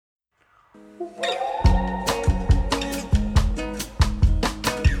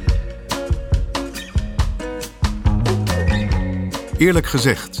Eerlijk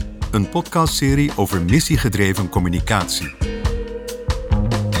gezegd, een podcastserie over missiegedreven communicatie.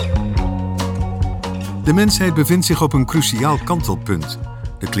 De mensheid bevindt zich op een cruciaal kantelpunt.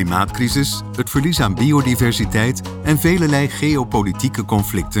 De klimaatcrisis, het verlies aan biodiversiteit en velelei geopolitieke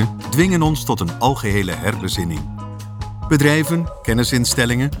conflicten dwingen ons tot een algehele herbezinning. Bedrijven,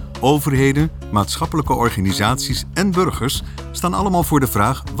 kennisinstellingen, overheden, maatschappelijke organisaties en burgers staan allemaal voor de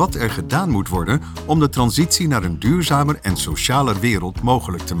vraag wat er gedaan moet worden om de transitie naar een duurzamer en socialer wereld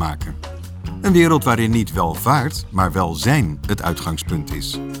mogelijk te maken. Een wereld waarin niet welvaart, maar welzijn het uitgangspunt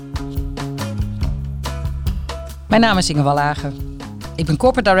is. Mijn naam is Inge Wallage. Ik ben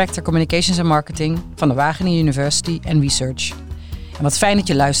Corporate Director Communications en Marketing van de Wageningen University and Research. En wat fijn dat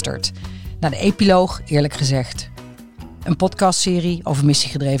je luistert naar de Epiloog, Eerlijk gezegd. Een podcastserie over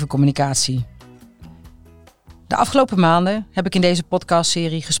missiegedreven communicatie. De afgelopen maanden heb ik in deze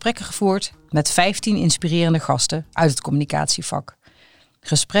podcastserie gesprekken gevoerd met 15 inspirerende gasten uit het communicatievak.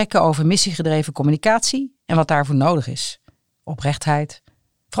 Gesprekken over missiegedreven communicatie en wat daarvoor nodig is. Oprechtheid,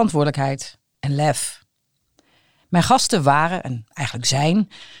 verantwoordelijkheid en lef. Mijn gasten waren, en eigenlijk zijn,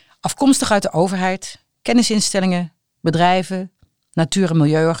 afkomstig uit de overheid, kennisinstellingen, bedrijven, natuur- en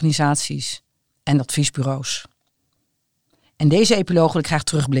milieuorganisaties en adviesbureaus. En deze epiloog wil ik graag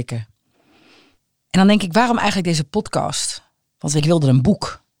terugblikken. En dan denk ik, waarom eigenlijk deze podcast? Want ik wilde een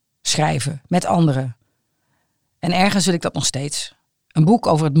boek schrijven met anderen. En ergens wil ik dat nog steeds. Een boek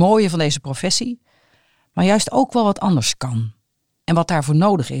over het mooie van deze professie, maar juist ook wel wat anders kan. En wat daarvoor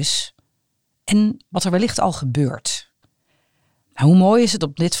nodig is. En wat er wellicht al gebeurt. Nou, hoe mooi is het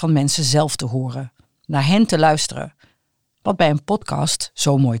om dit van mensen zelf te horen. Naar hen te luisteren. Wat bij een podcast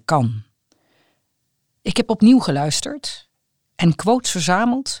zo mooi kan. Ik heb opnieuw geluisterd en quotes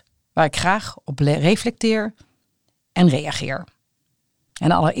verzameld waar ik graag op reflecteer en reageer.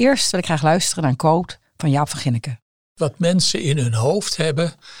 En allereerst wil ik graag luisteren naar een quote van Jaap van Ginneken. Wat mensen in hun hoofd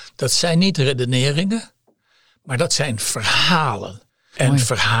hebben, dat zijn niet redeneringen, maar dat zijn verhalen. En Mooi.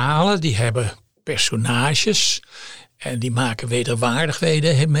 Verhalen die hebben personages en die maken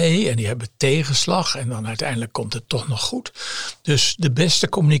wederwaardigheden mee en die hebben tegenslag en dan uiteindelijk komt het toch nog goed. Dus de beste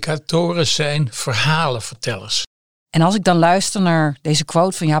communicatoren zijn verhalenvertellers. En als ik dan luister naar deze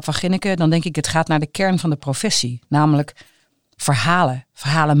quote van Jaap van Ginneken, dan denk ik het gaat naar de kern van de professie. Namelijk verhalen,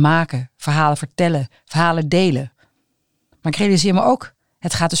 verhalen maken, verhalen vertellen, verhalen delen. Maar ik realiseer me ook,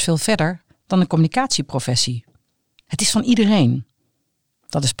 het gaat dus veel verder dan de communicatieprofessie. Het is van iedereen.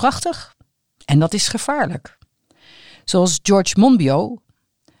 Dat is prachtig en dat is gevaarlijk. Zoals George Monbiot,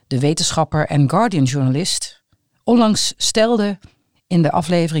 de wetenschapper en Guardian-journalist, onlangs stelde in de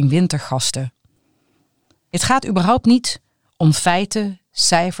aflevering Wintergasten. Het gaat überhaupt niet om feiten,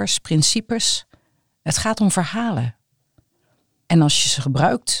 cijfers, principes. Het gaat om verhalen. En als je ze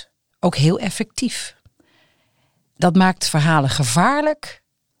gebruikt, ook heel effectief. Dat maakt verhalen gevaarlijk,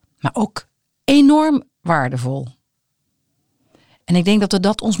 maar ook enorm waardevol. En ik denk dat we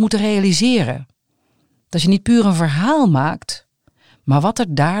dat ons moeten realiseren. Dat je niet puur een verhaal maakt, maar wat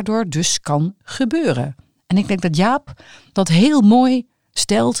er daardoor dus kan gebeuren. En ik denk dat Jaap dat heel mooi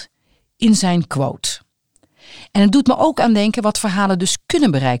stelt in zijn quote. En het doet me ook aan denken wat verhalen dus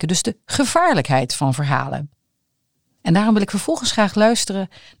kunnen bereiken. Dus de gevaarlijkheid van verhalen. En daarom wil ik vervolgens graag luisteren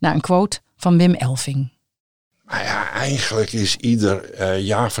naar een quote van Wim Elving. Nou ja, eigenlijk is ieder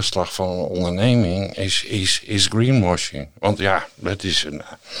jaarverslag van een onderneming is greenwashing. Want ja, het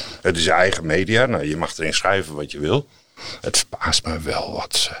is eigen media. Nou, je mag erin schrijven wat je wil. Het verbaast me wel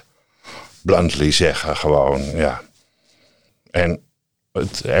wat ze bluntly zeggen gewoon, ja. En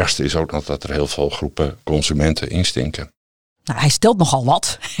het ergste is ook nog dat er heel veel groepen consumenten instinken. Nou, hij stelt nogal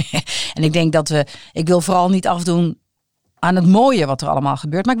wat. En ik denk dat ik wil vooral niet afdoen aan het mooie wat er allemaal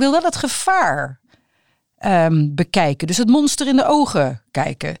gebeurt. Maar ik wil wel het gevaar bekijken. Dus het monster in de ogen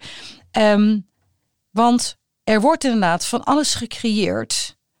kijken. Want er wordt inderdaad van alles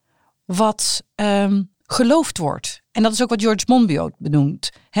gecreëerd wat geloofd wordt. En dat is ook wat George Monbiot benoemt.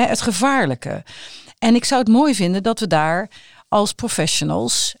 Het gevaarlijke. En ik zou het mooi vinden dat we daar als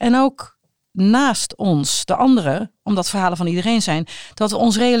professionals en ook naast ons, de anderen, omdat verhalen van iedereen zijn, dat we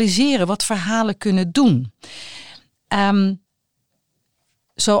ons realiseren wat verhalen kunnen doen.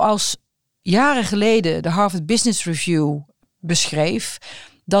 Zoals jaren geleden de Harvard Business Review beschreef,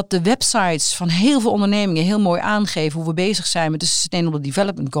 dat de websites van heel veel ondernemingen heel mooi aangeven hoe we bezig zijn met de Sustainable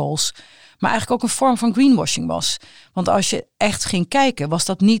Development Goals, maar eigenlijk ook een vorm van greenwashing was. Want als je echt ging kijken, was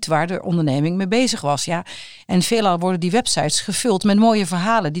dat niet waar de onderneming mee bezig was. Ja? En veelal worden die websites gevuld met mooie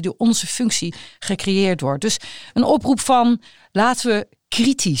verhalen die door onze functie gecreëerd wordt. Dus een oproep van laten we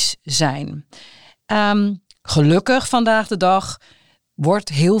kritisch zijn. Gelukkig vandaag de dag wordt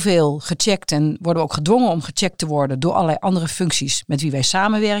heel veel gecheckt en worden we ook gedwongen om gecheckt te worden door allerlei andere functies met wie wij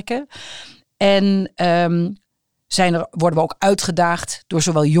samenwerken. En worden we ook uitgedaagd door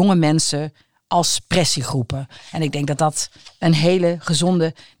zowel jonge mensen als pressiegroepen. En ik denk dat dat een hele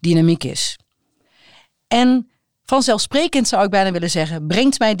gezonde dynamiek is. En vanzelfsprekend zou ik bijna willen zeggen,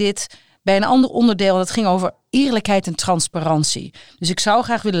 brengt mij dit bij een ander onderdeel. Dat ging over eerlijkheid en transparantie. Dus ik zou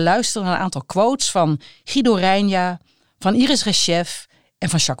graag willen luisteren naar een aantal quotes van Guido Reijnja, van Iris Reshef en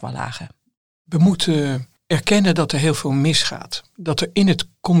van Jacques Wallage. We moeten erkennen dat er heel veel misgaat. Dat er in het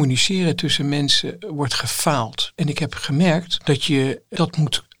communiceren tussen mensen wordt gefaald. En ik heb gemerkt dat je dat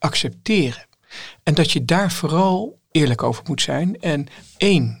moet accepteren. En dat je daar vooral eerlijk over moet zijn.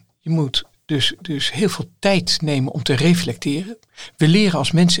 En je moet dus heel veel tijd nemen om te reflecteren. We leren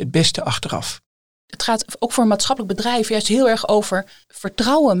als mensen het beste achteraf. Het gaat ook voor een maatschappelijk bedrijf juist heel erg over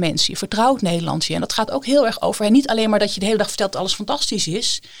vertrouwen mensen. Je vertrouwt Nederland je. En dat gaat ook heel erg over. En niet alleen maar dat je de hele dag vertelt dat alles fantastisch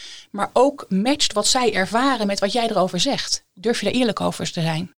is. Maar ook matcht wat zij ervaren met wat jij erover zegt. Durf je daar eerlijk over te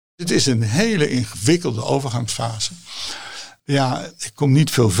zijn? Het is een hele ingewikkelde overgangsfase. Ja, ik kom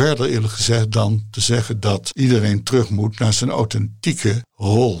niet veel verder eerlijk gezegd dan te zeggen dat iedereen terug moet naar zijn authentieke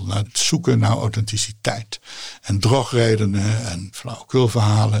rol. Naar het zoeken naar authenticiteit. En drogredenen en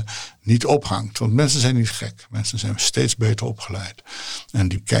flauwekulverhalen niet ophangt. Want mensen zijn niet gek. Mensen zijn steeds beter opgeleid. En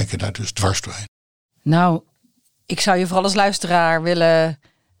die kijken daar dus dwars doorheen. Nou, ik zou je vooral als luisteraar willen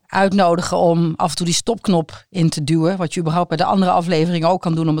uitnodigen om af en toe die stopknop in te duwen. Wat je überhaupt bij de andere afleveringen ook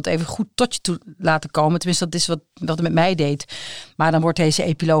kan doen om het even goed tot je toe laten komen. Tenminste, dat is wat het met mij deed. Maar dan wordt deze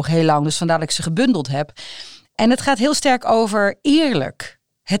epiloog heel lang. Dus vandaar dat ik ze gebundeld heb. En het gaat heel sterk over eerlijk.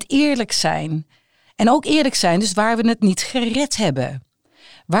 Het eerlijk zijn. En ook eerlijk zijn dus waar we het niet gered hebben.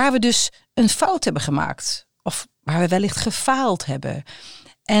 Waar we dus een fout hebben gemaakt. Of waar we wellicht gefaald hebben.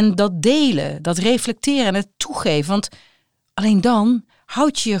 En dat delen, dat reflecteren en het toegeven. Want alleen dan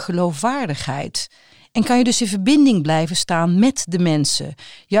houd je je geloofwaardigheid. En kan je dus in verbinding blijven staan met de mensen.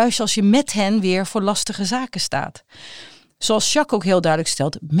 Juist als je met hen weer voor lastige zaken staat. Zoals Jacques ook heel duidelijk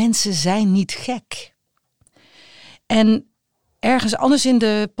stelt, mensen zijn niet gek. En ergens anders in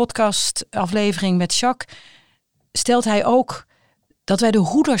de podcastaflevering met Jacques stelt hij ook dat wij de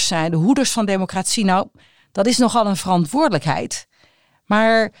hoeders zijn. De hoeders van democratie. Nou, dat is nogal een verantwoordelijkheid.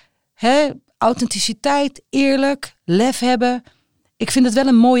 Maar authenticiteit, eerlijk, lef hebben. Ik vind het wel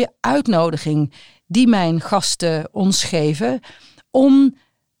een mooie uitnodiging die mijn gasten ons geven. Om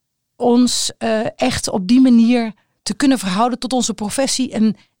ons echt op die manier te kunnen verhouden tot onze professie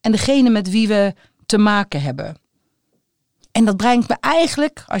en degene met wie we te maken hebben. En dat brengt me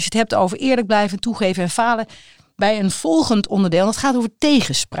eigenlijk, als je het hebt over eerlijk blijven, toegeven en falen, bij een volgend onderdeel. Dat gaat over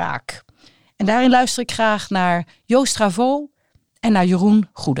tegenspraak. En daarin luister ik graag naar Joost Ravo en naar Jeroen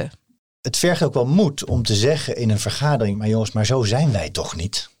Goede. Het vergt ook wel moed om te zeggen in een vergadering, maar jongens, maar zo zijn wij toch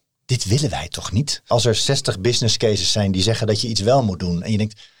niet? Dit willen wij toch niet? Als er 60 business cases zijn die zeggen dat je iets wel moet doen en je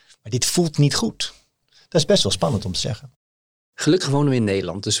denkt, maar dit voelt niet goed. Dat is best wel spannend om te zeggen. Gelukkig wonen we in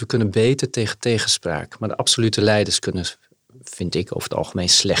Nederland, dus we kunnen beter tegen tegenspraak. Maar de absolute leiders kunnen, vind ik over het algemeen,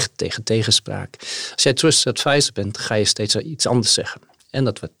 slecht tegen tegenspraak. Als jij trusted advisor bent, ga je steeds iets anders zeggen. En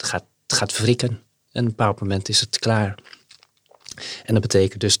dat gaat wrikken. En op een bepaald moment is het klaar. En dat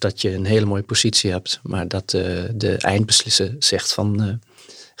betekent dus dat je een hele mooie positie hebt, maar dat de eindbeslisser zegt van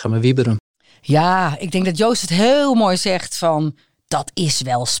ga maar wieberen. Ja, ik denk dat Joost het heel mooi zegt van dat is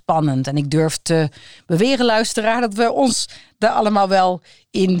wel spannend. En ik durf te beweren, luisteraar, dat we ons daar allemaal wel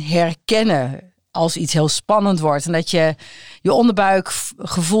in herkennen als iets heel spannend wordt. En dat je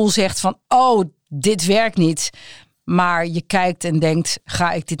onderbuikgevoel zegt van oh, dit werkt niet. Maar je kijkt en denkt,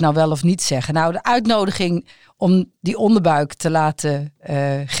 ga ik dit nou wel of niet zeggen? Nou, de uitnodiging om die onderbuik te laten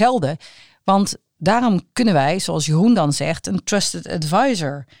gelden. Want daarom kunnen wij, zoals Jeroen dan zegt, een trusted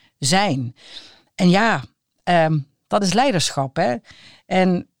advisor zijn. En ja, dat is leiderschap. Hè?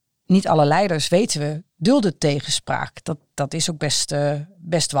 En niet alle leiders, weten we, dulden tegenspraak. Dat is ook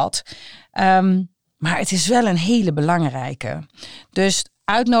best wat. Maar het is wel een hele belangrijke. Dus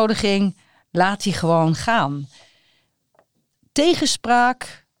uitnodiging, laat die gewoon gaan.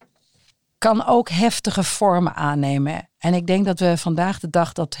 Tegenspraak kan ook heftige vormen aannemen. En ik denk dat we vandaag de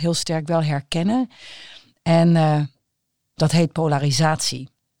dag dat heel sterk wel herkennen. En dat heet polarisatie.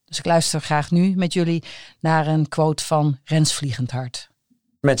 Dus ik luister graag nu met jullie naar een quote van Rens Vliegendhart.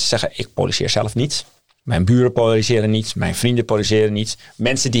 Mensen zeggen, ik polariseer zelf niet. Mijn buren polariseren niet. Mijn vrienden polariseren niet.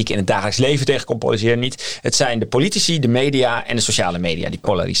 Mensen die ik in het dagelijks leven tegenkom polariseren niet. Het zijn de politici, de media en de sociale media die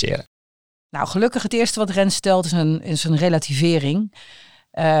polariseren. Nou, gelukkig het eerste wat Rens stelt is een relativering.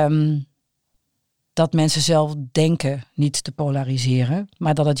 dat mensen zelf denken niet te polariseren,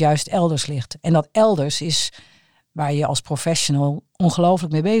 maar dat het juist elders ligt. En dat elders is waar je als professional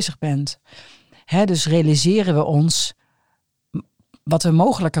ongelooflijk mee bezig bent. Dus realiseren we ons wat we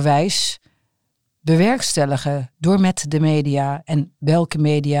mogelijkerwijs bewerkstelligen door met de media en welke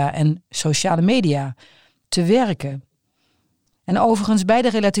media en sociale media te werken. En overigens bij de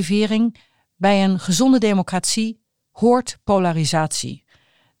relativering, bij een gezonde democratie hoort polarisatie.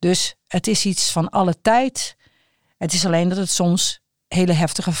 Dus het is iets van alle tijd. Het is alleen dat het soms hele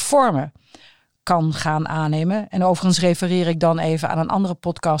heftige vormen kan gaan aannemen. En overigens refereer ik dan even aan een andere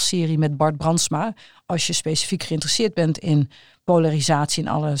podcastserie met Bart Brandsma. Als je specifiek geïnteresseerd bent in polarisatie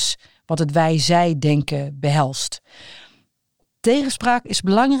en alles wat het wij-zij-denken behelst. Tegenspraak is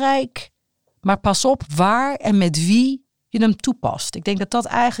belangrijk, maar pas op waar en met wie je hem toepast. Ik denk dat dat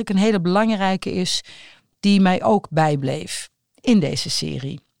eigenlijk een hele belangrijke is die mij ook bijbleef in deze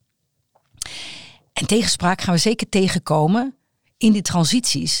serie. En tegenspraak gaan we zeker tegenkomen in die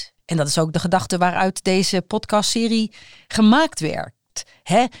transities. En dat is ook de gedachte waaruit deze podcastserie gemaakt werd.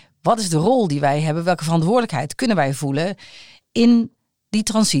 Wat is de rol die wij hebben? Welke verantwoordelijkheid kunnen wij voelen in die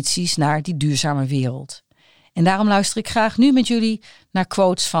transities naar die duurzame wereld? En daarom luister ik graag nu met jullie naar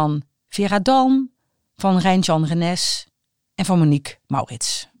quotes van Vera Dalm, van Rein-Jan Renes en van Monique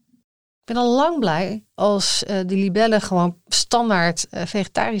Maurits. Ik ben al lang blij als de libellen gewoon standaard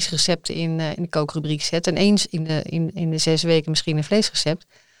vegetarische recepten in de kookrubriek zetten. En eens in de 6 weken misschien een vleesrecept.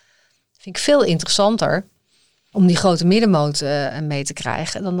 Dat vind ik veel interessanter om die grote middenmoot mee te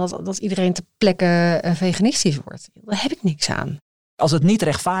krijgen. Dan dat iedereen ter plekke veganistisch wordt. Daar heb ik niks aan. Als het niet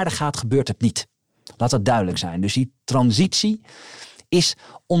rechtvaardig gaat, gebeurt het niet. Laat dat duidelijk zijn. Dus die transitie is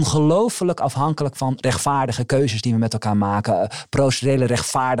ongelooflijk afhankelijk van rechtvaardige keuzes die we met elkaar maken. Procedurele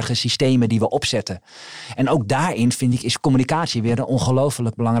rechtvaardige systemen die we opzetten. En ook daarin, vind ik, is communicatie weer een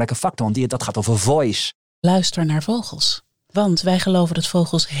ongelooflijk belangrijke factor. Want dat gaat over voice. Luister naar vogels. Want wij geloven dat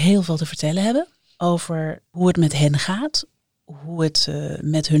vogels heel veel te vertellen hebben over hoe het met hen gaat. Hoe het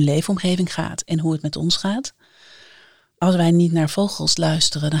met hun leefomgeving gaat en hoe het met ons gaat. Als wij niet naar vogels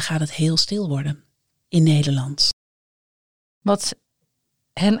luisteren, dan gaat het heel stil worden in Nederland. Wat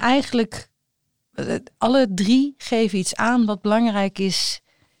hen eigenlijk, alle 3 geven iets aan wat belangrijk is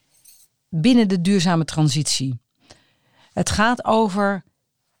binnen de duurzame transitie. Het gaat over,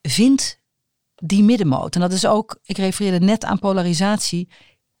 vind die middenmoot. En dat is ook, ik refereerde net aan polarisatie,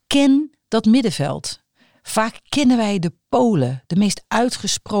 ken dat middenveld. Vaak kennen wij de polen, de meest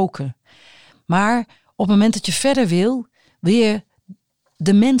uitgesproken. Maar op het moment dat je verder wil je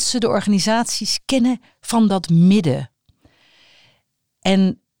de mensen, de organisaties kennen van dat midden.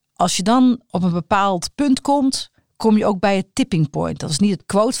 En als je dan op een bepaald punt komt, kom je ook bij het tipping point. Dat is niet het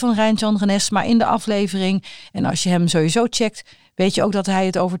quote van Rein-Jan Renes, maar in de aflevering. En als je hem sowieso checkt, weet je ook dat hij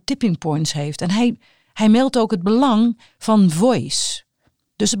het over tipping points heeft. En hij meldt ook het belang van voice.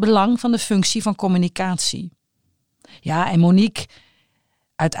 Dus het belang van de functie van communicatie. Ja, en Monique,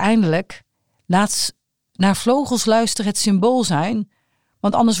 uiteindelijk, laat naar vogels luisteren het symbool zijn,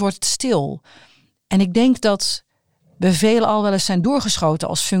 want anders wordt het stil. En ik denk dat we veel al wel eens zijn doorgeschoten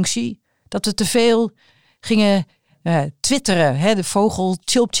als functie. Dat we te veel gingen twitteren. De vogel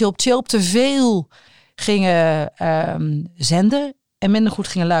chilp, chilp, chilp. Te veel gingen zenden en minder goed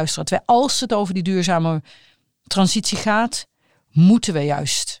gingen luisteren. Terwijl als het over die duurzame transitie gaat, moeten we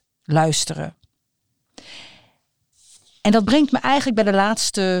juist luisteren. En dat brengt me eigenlijk bij de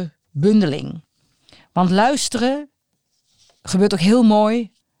laatste bundeling. Want luisteren gebeurt ook heel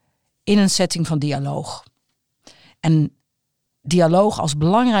mooi in een setting van dialoog. En dialoog als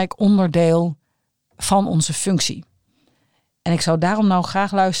belangrijk onderdeel van onze functie. En ik zou daarom nou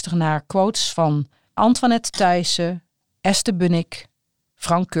graag luisteren naar quotes van Antoinette Thijssen, Esther Bunnik,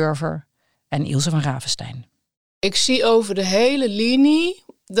 Frank Curver en Ilse van Ravenstein. Ik zie over de hele linie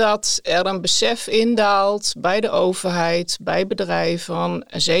dat er een besef indaalt bij de overheid, bij bedrijven,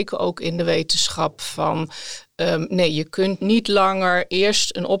 en zeker ook in de wetenschap van nee, je kunt niet langer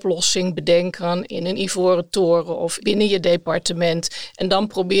eerst een oplossing bedenken in een ivoren toren of binnen je departement en dan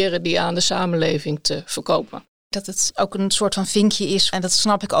proberen die aan de samenleving te verkopen. Dat het ook een soort van vinkje is. En dat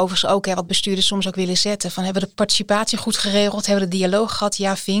snap ik overigens ook, wat bestuurders soms ook willen zetten. Van hebben we de participatie goed geregeld? Hebben we de dialoog gehad?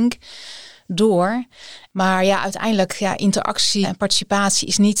 Ja, vink. Door. Maar ja, uiteindelijk, interactie en participatie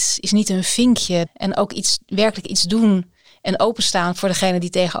is niet een vinkje. En ook werkelijk iets doen en openstaan voor degene die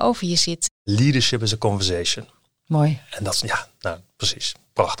tegenover je zit. Leadership is a conversation. Mooi. En dat is, precies.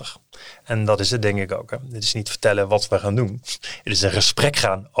 Prachtig. En dat is het denk ik ook. Hè. Dit is niet vertellen wat we gaan doen. Het is een gesprek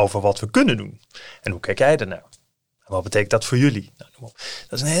gaan over wat we kunnen doen. En hoe kijk jij ernaar? En wat betekent dat voor jullie?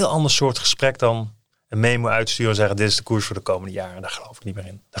 Dat is een heel ander soort gesprek dan een memo uitsturen en zeggen dit is de koers voor de komende jaren. Daar geloof ik niet meer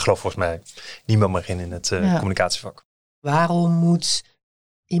in. Daar gelooft volgens mij niemand meer in het communicatievak. Waarom moet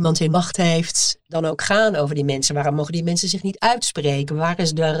iemand die macht heeft dan ook gaan over die mensen? Waarom mogen die mensen zich niet uitspreken? Waar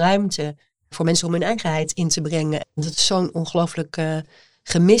is de ruimte voor mensen om hun eigenheid in te brengen? Dat is zo'n ongelooflijk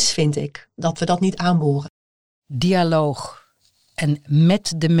gemis, vind ik, dat we dat niet aanboren. Dialoog en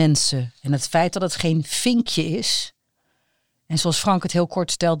met de mensen en het feit dat het geen vinkje is. En zoals Frank het heel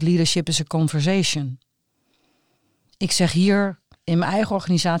kort stelt, leadership is a conversation. Ik zeg hier in mijn eigen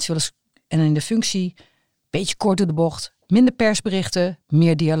organisatie wel eens en in de functie, beetje kort door de bocht, minder persberichten,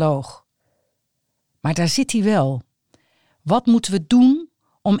 meer dialoog. Maar daar zit hij wel. Wat moeten we doen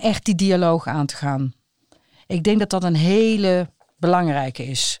om echt die dialoog aan te gaan? Ik denk dat dat een hele belangrijke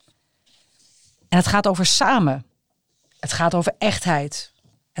is. En het gaat over samen. Het gaat over echtheid.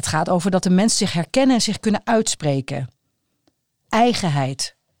 Het gaat over dat de mensen zich herkennen en zich kunnen uitspreken.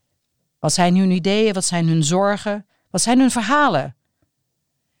 Eigenheid. Wat zijn hun ideeën? Wat zijn hun zorgen? Wat zijn hun verhalen?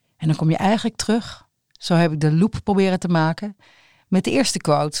 En dan kom je eigenlijk terug, zo heb ik de loop proberen te maken, met de eerste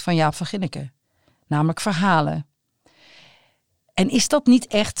quote van Jaap van Ginneken. Namelijk verhalen. En is dat niet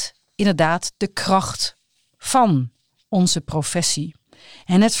echt inderdaad de kracht van onze professie?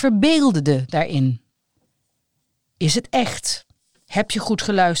 En het verbeeldende daarin. Is het echt? Heb je goed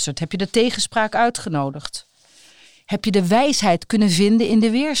geluisterd? Heb je de tegenspraak uitgenodigd? Heb je de wijsheid kunnen vinden in de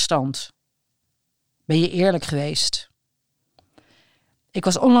weerstand? Ben je eerlijk geweest? Ik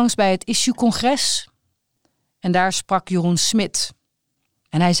was onlangs bij het Issue-congres en daar sprak Jeroen Smit.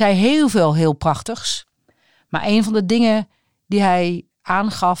 En hij zei heel veel heel prachtigs. Maar een van de dingen die hij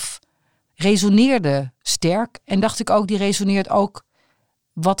aangaf resoneerde sterk. En dacht ik ook, die resoneert ook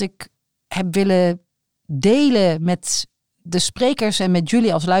wat ik heb willen delen met de sprekers en met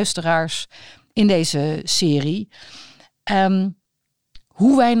jullie als luisteraars in deze serie.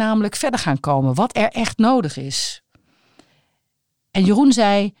 Hoe wij namelijk verder gaan komen. Wat er echt nodig is. En Jeroen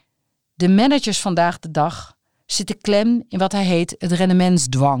zei, de managers vandaag de dag zitten klem in wat hij heet het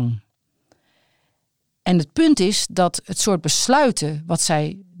rendementsdwang. En het punt is dat het soort besluiten wat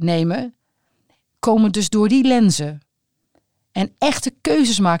zij nemen, komen dus door die lenzen. En echte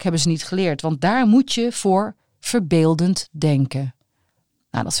keuzes maken hebben ze niet geleerd. Want daar moet je voor verbeeldend denken.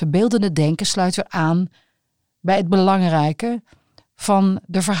 Nou, dat verbeeldende denken sluit weer aan bij het belangrijke van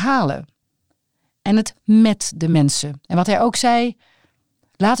de verhalen. En het met de mensen. En wat hij ook zei,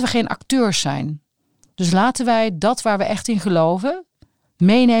 laten we geen acteurs zijn. Dus laten wij dat waar we echt in geloven,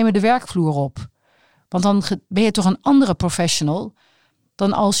 meenemen de werkvloer op. Want dan ben je toch een andere professional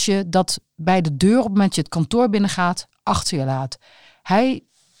dan als je dat bij de deur op het moment dat je het kantoor binnengaat achter je laat. Hij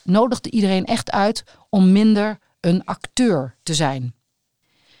nodigde iedereen echt uit om minder een acteur te zijn.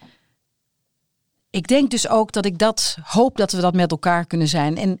 Ik denk dus ook dat ik dat hoop dat we dat met elkaar kunnen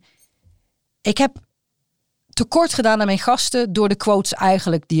zijn. En ik heb tekort gedaan aan mijn gasten door de quotes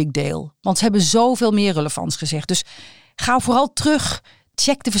eigenlijk die ik deel. Want ze hebben zoveel meer relevants gezegd. Dus ga vooral terug.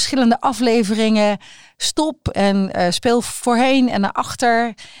 Check de verschillende afleveringen. Stop en speel voorheen en naar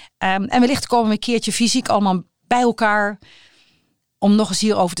achter. En wellicht komen we een keertje fysiek allemaal bij elkaar om nog eens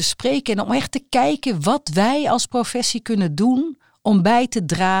hierover te spreken. En om echt te kijken wat wij als professie kunnen doen om bij te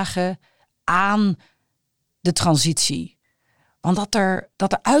dragen aan de transitie. Want dat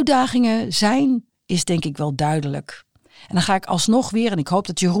er uitdagingen zijn, is denk ik wel duidelijk. En dan ga ik alsnog weer, en ik hoop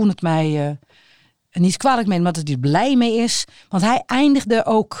dat Jeroen het mij niet kwalijk meent, maar dat hij er blij mee is. Want hij eindigde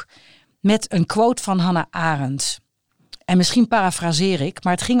ook met een quote van Hannah Arendt. En misschien parafraseer ik,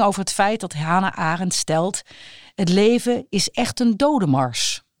 maar het ging over het feit dat Hannah Arendt stelt: het leven is echt een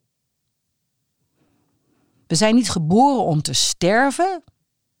dodenmars. We zijn niet geboren om te sterven.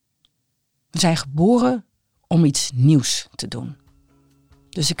 We zijn geboren om iets nieuws te doen.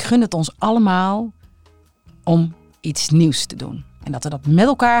 Dus ik gun het ons allemaal om iets nieuws te doen. En dat we dat met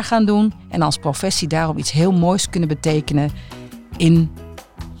elkaar gaan doen. En als professie daarom iets heel moois kunnen betekenen in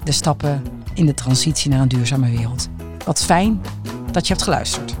de stappen in de transitie naar een duurzame wereld. Wat fijn dat je hebt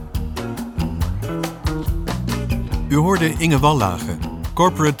geluisterd. U hoorde Inge Wallage,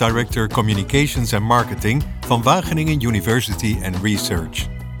 Corporate Director Communications and Marketing van Wageningen University and Research.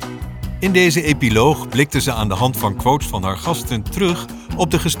 In deze epiloog blikte ze aan de hand van quotes van haar gasten terug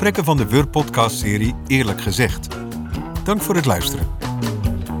op de gesprekken van de WUR-podcast-serie Eerlijk, gezegd. Dank voor het luisteren.